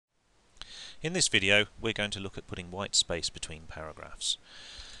In this video we're going to look at putting white space between paragraphs.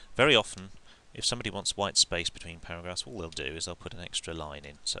 Very often if somebody wants white space between paragraphs, all they'll do is they'll put an extra line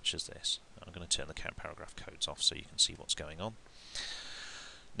in, such as this. I'm going to turn the count paragraph codes off so you can see what's going on.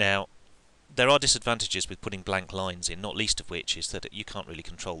 Now there are disadvantages with putting blank lines in, not least of which is that you can't really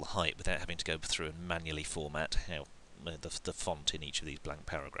control the height without having to go through and manually format the font in each of these blank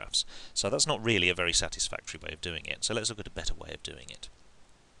paragraphs. So that's not really a very satisfactory way of doing it. So let's look at a better way of doing it.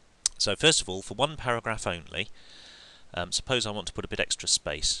 So first of all, for one paragraph only, suppose I want to put a bit extra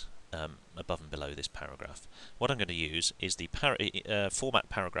space above and below this paragraph. What I'm going to use is the Format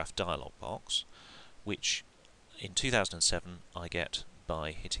Paragraph dialog box, which in 2007 I get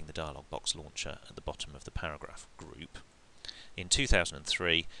by hitting the dialog box launcher at the bottom of the paragraph group. In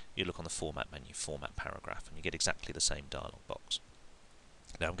 2003 you look on the Format menu, Format Paragraph, and you get exactly the same dialog box.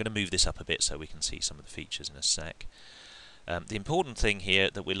 Now I'm going to move this up a bit so we can see some of the features in a sec. The important thing here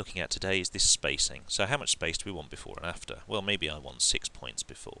that we're looking at today is this spacing. So how much space do we want before and after? Well, maybe I want 6 points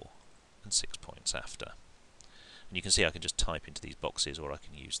before and 6 points after. And you can see I can just type into these boxes, or I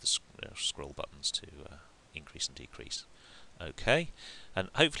can use the scroll buttons to increase and decrease. OK, and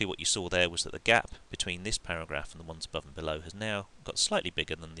hopefully what you saw there was that the gap between this paragraph and the ones above and below has now got slightly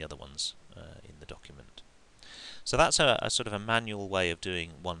bigger than the other ones in the document. So that's a sort of a manual way of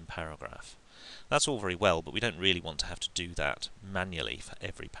doing one paragraph. That's all very well, but we don't really want to have to do that manually for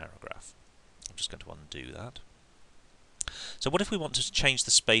every paragraph. I'm just going to undo that. So what if we want to change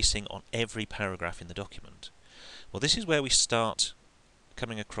the spacing on every paragraph in the document? Well, this is where we start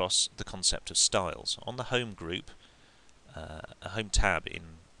coming across the concept of styles. On the home group, a home tab in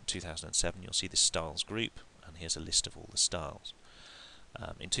 2007, you'll see this styles group, and here's a list of all the styles.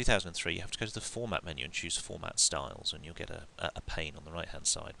 In 2003 you have to go to the Format menu and choose Format Styles, and you'll get a pane on the right hand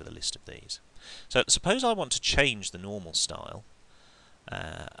side with a list of these. So suppose I want to change the normal style.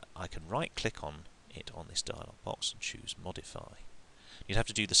 I can right click on it on this dialog box and choose Modify. You'd have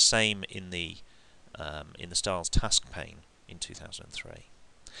to do the same in the Styles task pane in 2003.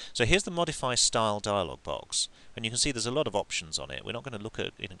 So here's the Modify Style dialog box, and you can see there's a lot of options on it. We're not going to look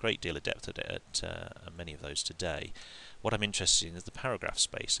at in a great deal of depth at many of those today. What I'm interested in is the paragraph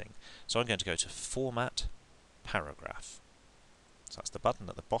spacing. So I'm going to go to Format Paragraph. So that's the button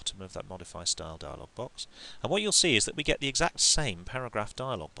at the bottom of that Modify Style dialog box. And what you'll see is that we get the exact same paragraph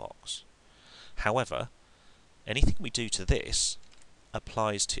dialog box. However, anything we do to this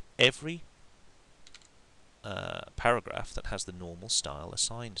applies to every paragraph that has the normal style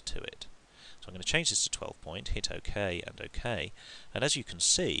assigned to it. So I'm going to change this to 12 point, hit OK and OK, and as you can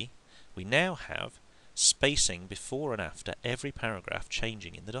see we now have spacing before and after every paragraph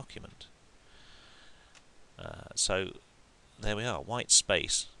changing in the document. So there we are, white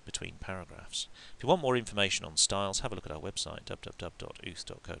space between paragraphs. If you want more information on styles, have a look at our website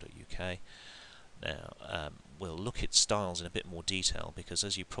www.uth.co.uk. Now we'll look at styles in a bit more detail, because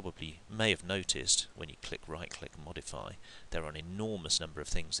as you probably may have noticed when you right click and modify, there are an enormous number of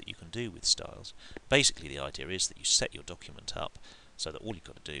things that you can do with styles. Basically the idea is that you set your document up so that all you've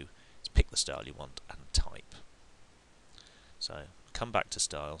got to do is pick the style you want and type. So come back to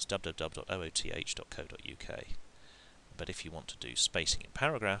styles, www.ooth.co.uk. But if you want to do spacing in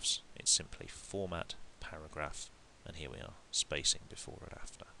paragraphs, it's simply Format Paragraph, and here we are, spacing before and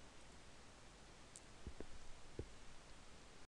after.